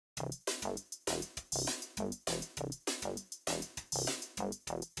So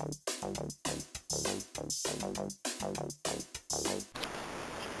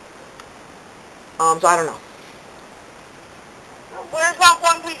I don't know. Where's that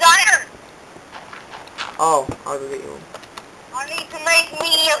one piece iron? Oh, I'll go get you one. I need to make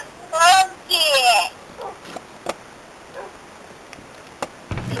me a bucket.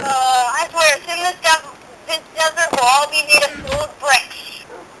 I swear, as soon as this desert will all be made of gold bricks.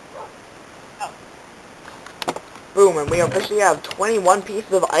 Oh. Boom, and we officially have 21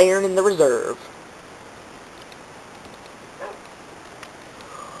 pieces of iron in the reserve.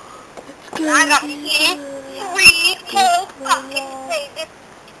 I got 3 whole fucking stages.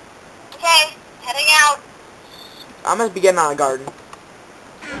 Okay, heading out. I'm gonna begin on a garden.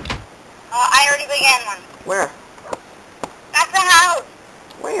 I already began one. Where? That's the house.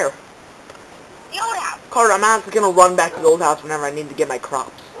 Where? The old house. Carter, I'm actually gonna run back to the old house whenever I need to get my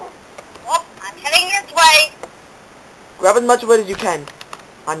crops. Well, I'm heading this way. Grab as much wood as you can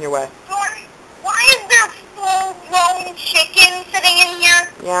on your way. Jordan, why is there full-grown chicken sitting in here?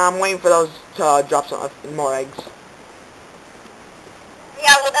 Yeah, I'm waiting for those to drop some more eggs.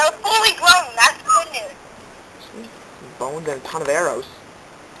 Yeah, well, they're fully grown. That's good news. Bones and a ton of arrows.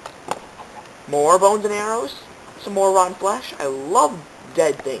 More bones and arrows? Some more rotten flesh? I love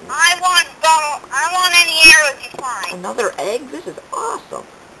dead things. I want any arrows you find. Another egg? This is awesome.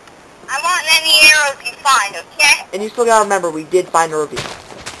 I want any arrows you find, okay? And you still gotta remember, we did find a ravine.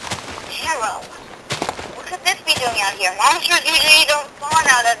 Arrow. What could this be doing out here? Monsters usually don't spawn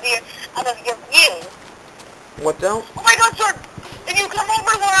out of your view. What don't? Oh my god, Jordan! If you come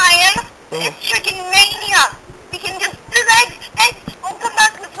over where I am, it's chicken mania! We can just... There's eggs! I'll come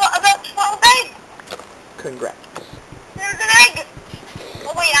back with about 12 eggs! Congrats. There's an egg!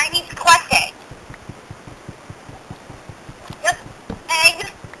 Oh wait, I need to collect eggs. Yep,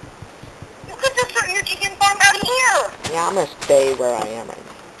 egg. You could just start your chicken farm out here! Yeah, I'm gonna stay where I am right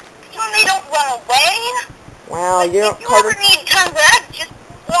now. So they don't run away? Well, Like, you know, if you Carter... ever need tons of eggs, just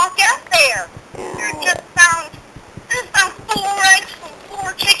walk out there. You just found 4 eggs from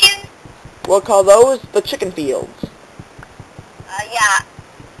 4 chickens. We'll call those the chicken fields. Yeah.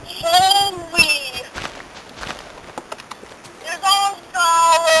 Holy. There's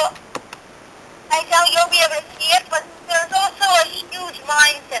also, I doubt you'll be able to see it, but there's also a huge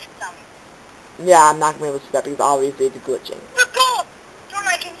mine system. Yeah, I'm not gonna be able to see that because obviously it's glitching. There's gold.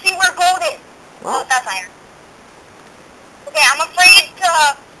 Jordan, I can see where gold is. What? Oh, that's iron. Okay, I'm afraid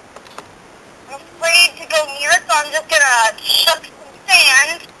to go near it, so I'm just gonna chuck some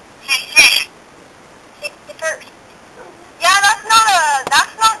sand. Take the first. Yeah, that's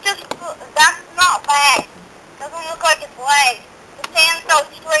not bad. Doesn't look like it's legs. The sand fell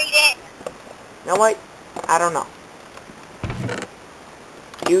straight in. You know what? I don't know.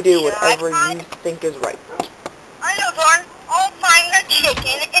 You do whatever you think is right. I know, Jordan. I'll find the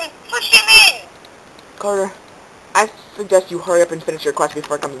chicken and push him in. Carter, I suggest you hurry up and finish your quest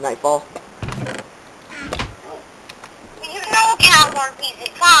before it comes nightfall. You know cows aren't easy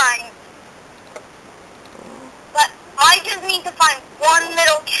to find. But I just need to find one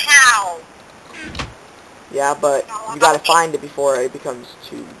little cow. Yeah, but you gotta find it before it becomes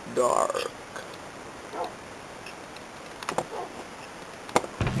too dark.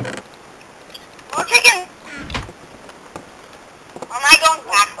 More chicken. Or am I going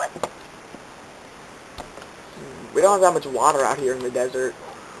backwards? We don't have that much water out here in the desert.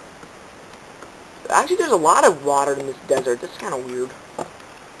 Actually, there's a lot of water in this desert. This is kind of weird.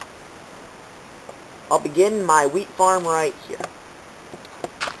 I'll begin my wheat farm right here.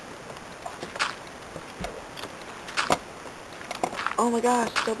 Oh my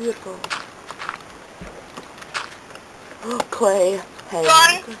gosh, so beautiful. Clay. Hey.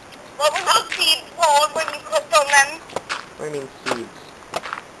 John, what were those seeds called when you clicked on them? What do you mean seeds?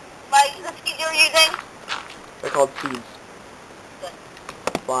 Like the seeds you're using? They're called seeds. Good.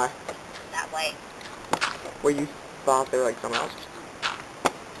 Why? That way. Where you thought they were like something else?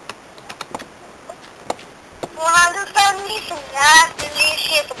 Well, I just found me some nice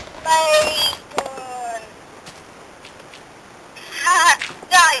delicious bacon. Ha!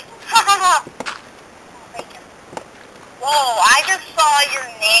 Guys! Ha ha ha! Bacon. Whoa, I just saw your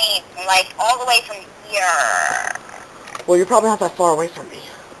name, like, all the way from here. Well, you're probably not that far away from me.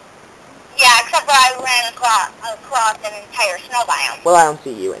 Yeah, except for I ran across an entire snow biome. Well, I don't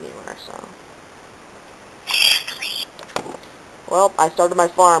see you anywhere, so... Well, I started my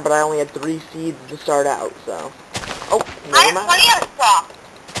farm, but I only had 3 seeds to start out, so... Oh, I never have mind. plenty of crop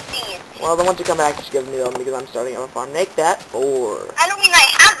seeds. Well, then once you come back, just give me them, because I'm starting up a farm. Make that 4. I don't mean I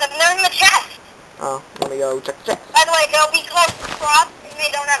have them, they're in the chest. Oh, let me go check the chest. By the way, they'll be called crop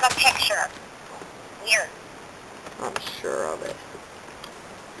they don't have a picture. Weird. I'm sure of it.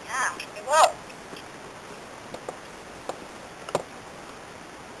 Yeah, it will.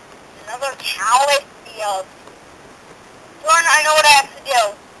 Another cowless field. Jordan, I know what I have to do.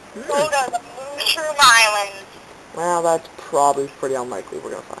 Go to the Mushroom Islands. Well, that's probably pretty unlikely we're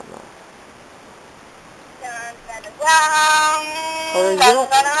gonna find that. Dun, dun, dun, dun, Or is dun, it?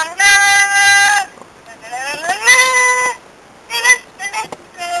 dun, dun, dun, dun, dun, dun, dun, dun.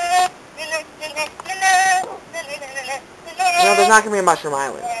 You know, there's not gonna be a Mushroom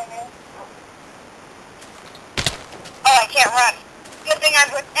Island. Oh, I can't run. Good thing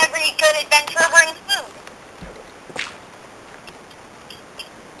every good adventure brings food.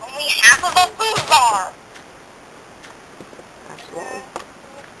 Only half of a food bar. Absolutely.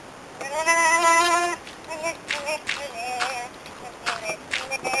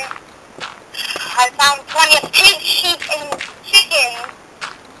 I found plenty of pigs, sheep, and chickens.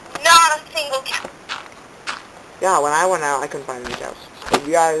 Not a single cow. Yeah, when I went out, I couldn't find any cows. So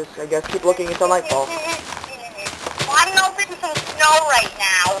you guys, I guess, keep looking until nightfall. Well, I'm melting some snow right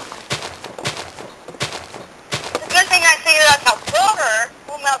now. It's a good thing I figured out how water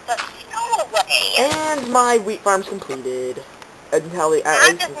will melt the snow away. And my wheat farm's completed. Until the...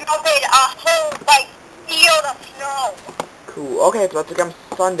 I just melted a whole, field of snow. Cool. Okay, it's about to come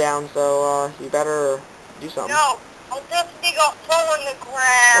sundown, so, you better do something. No, I'll just dig a hole in the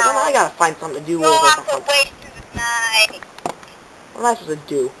ground. Well, then I gotta find something to do You'll over have the to wait through the night. What am I supposed to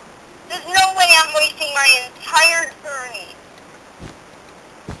do? There's no way I'm wasting my entire journey.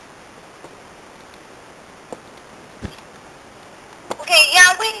 Okay,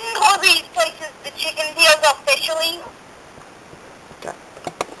 yeah, we can call these places the chicken fields officially. Okay.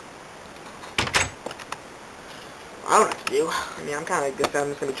 I don't know what to do. I mean, I'm kind of guess I'm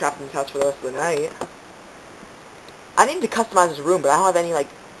just gonna be trapped in this house for the rest of the night. I need to customize this room, but I don't have any,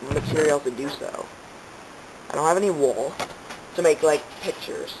 materials to do so. I don't have any wool to make,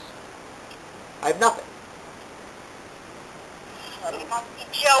 pictures. I have nothing. Oh, you must be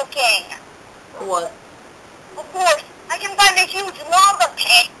joking. What? Of course, I can find a huge lava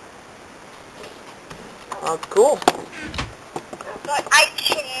pit, Oh, cool. but I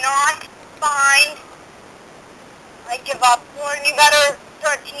cannot find... I give up. Warren, you better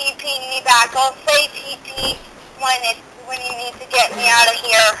start TPing me back. I'll say TP when you need to get me out of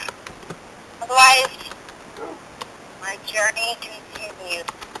here. Otherwise, my journey continues.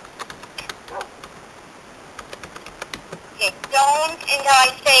 Okay, don't until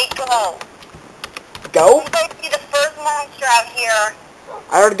I say go. Go? Once I see the first monster out here,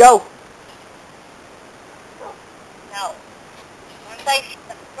 I already go. no. Once I see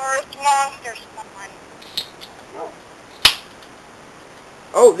the first monster spawn,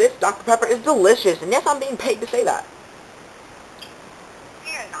 Oh, this Dr. Pepper is delicious, and yes, I'm being paid to say that.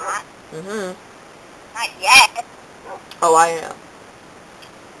 you're not. Mm-hmm. Not yet. Oh, I am.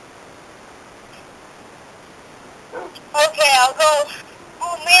 Okay, I'll go.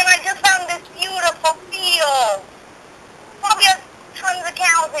 Oh man, I just found this beautiful field. Probably has tons of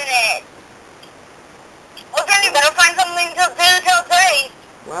cows in it. Okay, you better find something to do till today.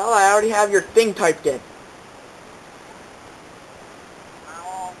 Well, I already have your thing typed in.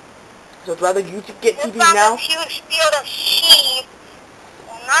 Oh. So it's rather you to get Just TVs found now. this huge field of sheep.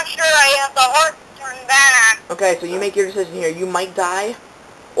 I'm not sure I have the heart to turn back. Okay, so you make your decision here. You might die,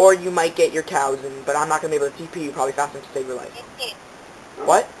 or you might get your cows in, but I'm not going to be able to TP you probably fast enough to save your life. TSD.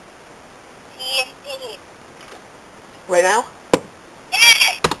 What? TSD. Right now?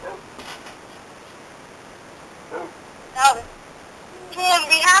 Yes! No. Come on,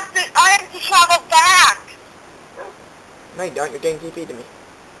 I have to travel back. No, you don't. You're getting TP to me.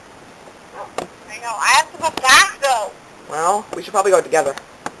 I know, I have to go back though. Well, we should probably go together.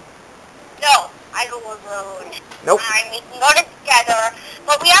 No, I go alone. Nope. We can go together,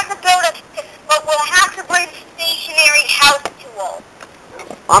 but we have to but we'll have to bring stationary house tools.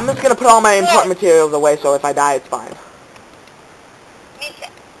 I'm just going to put all my important materials away, so if I die, it's fine. Me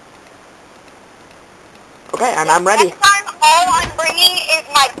too. Okay, and I'm ready. Next time, all I'm bringing is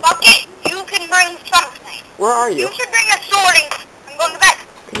my bucket. You can bring something. Where are you? You should bring a sword and I'm going to bed.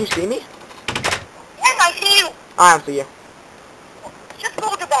 Can you see me? Yes, I see you. I don't see you. Just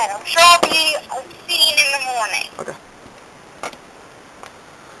go to bed. I'm sure I'll be seen in the morning. Okay.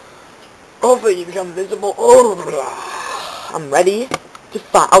 Hopefully you become visible. Oh, I'm ready to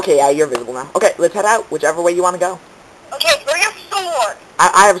fight. Okay, yeah, you're visible now. Okay, let's head out, whichever way you want to go. Okay, bring a sword.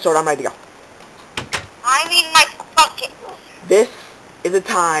 I have a sword. I'm ready to go. I need my bucket. This is the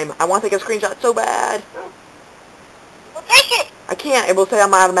time. I want to take a screenshot so bad. Well, take it. I can't. It will say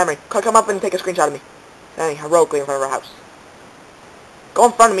I'm out of memory. Come up and take a screenshot of me. Standing heroically in front of our house. Go Go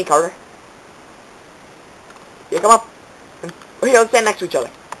in front of me, Carter. Yeah, come up. Here, let's stand next to each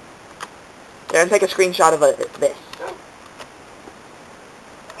other. Here, and take a screenshot of this.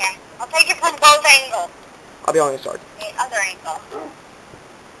 Okay. I'll take it from both angles. I'll be holding a sword. The other angle.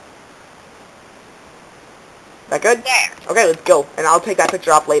 That good? There. Okay, let's go. And I'll take that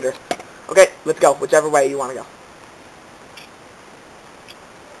picture off later. Okay, let's go. Whichever way you want to go.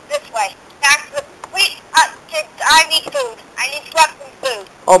 This way. Back to the... Wait, I need food. I need to grab some food.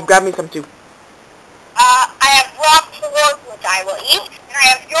 Oh, grab me some too. I have raw pork, which I will eat, and I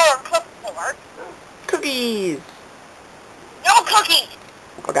have your cooked pork. Cookies! No cookies!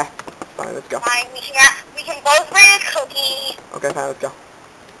 Okay, fine, let's go. Fine, we can both bring a cookie. Okay, fine, let's go.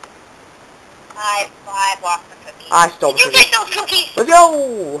 I lost the cookies. I stole the Did you cookies. take those cookies? Let's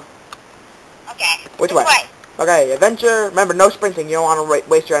go! Okay. Which way? Okay, adventure. Remember, no sprinting. You don't want to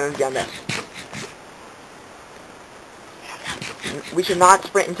waste your energy on this. We should not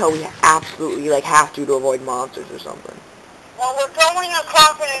sprint until we absolutely, have to avoid monsters or something. Well, we're going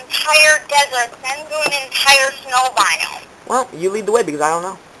across an entire desert, then through an entire snow biome. Well, you lead the way because I don't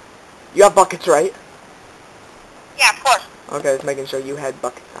know. You have buckets, right? Yeah, of course. Okay, just making sure you had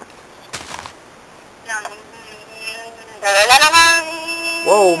buckets on.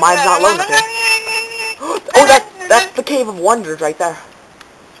 Whoa, mine's not loading here. Oh, that's the Cave of Wonders right there.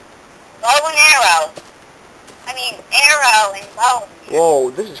 Bow and arrow. I mean, arrow and bow.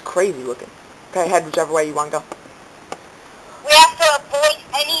 Whoa, this is crazy looking. Okay, head whichever way you want to go. We have to avoid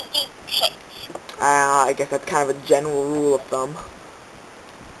any deep pits. I guess that's kind of a general rule of thumb.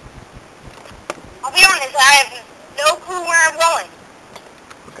 I'll be honest, I have no clue where I'm going.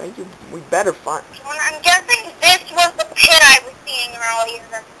 Okay, we better find... I'm guessing this was the pit I was seeing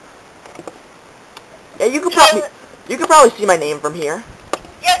earlier. Yeah, you could probably see my name from here.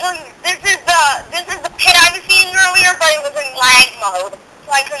 Yeah, this is the pit I was seeing earlier, but it was in lag mode,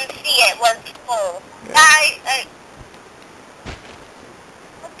 so I couldn't see it. It was full. Yeah.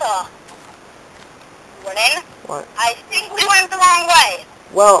 What the? Wooden? What? I think we went the wrong way.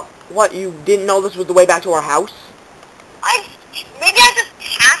 Well, what, you didn't know this was the way back to our house? Maybe I just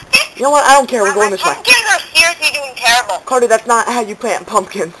passed it? You know what, I don't care, we're going this way. Pumpkins are seriously doing terrible. Carter, that's not how you plant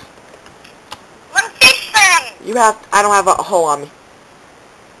pumpkins. Let me fix them. I don't have a hoe on me.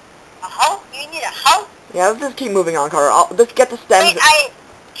 A hoe? You need a hoe? Yeah, let's just keep moving on, Carter. Let's get the stems. Wait,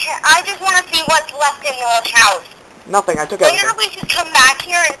 I just want to see what's left in the house. Nothing, I took Later everything. we should come back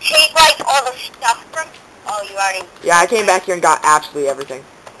here and take, all the stuff from... Oh, you already... Yeah, I came back here and got absolutely everything.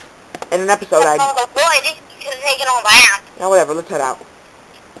 In an episode, all the wood. You could have taken all that. Yeah, whatever, let's head out.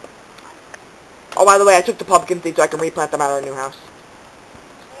 Oh, by the way, I took the pumpkin seeds so I can replant them at our new house.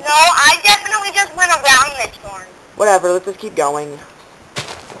 No, I definitely just went around this thorn. Whatever, let's just keep going.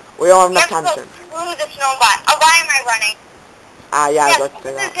 We don't have enough time to turn. Through the snow biome. Oh, why am I running? Yeah, yes, let's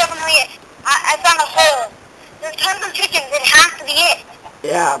say this is that. definitely it. I found a hole. There's tons of chickens. It has to be it.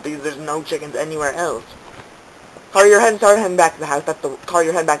 Yeah, because there's no chickens anywhere else. Carter, start heading back to the house. Carter,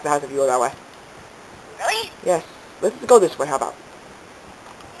 you're heading back to the house if you go that way. Really? Yes. Let's go this way, how about?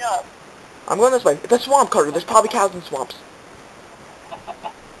 No. I'm going this way. It's a swamp, Carter. There's probably cows in swamps.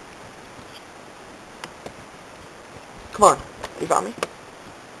 Come on. You found me?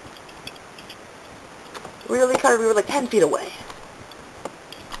 Really, Carter? We were like 10 feet away.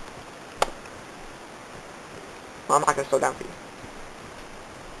 Well, I'm not going to slow down for you.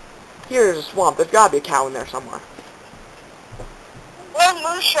 Here's a swamp. There's got to be a cow in there somewhere. Or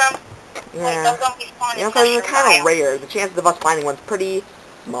mushroom. Yeah. Like, those don't be spawning You know, Carter, they're mushroom kind of biome. rare. The chances of us finding one's pretty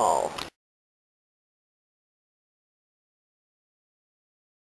small.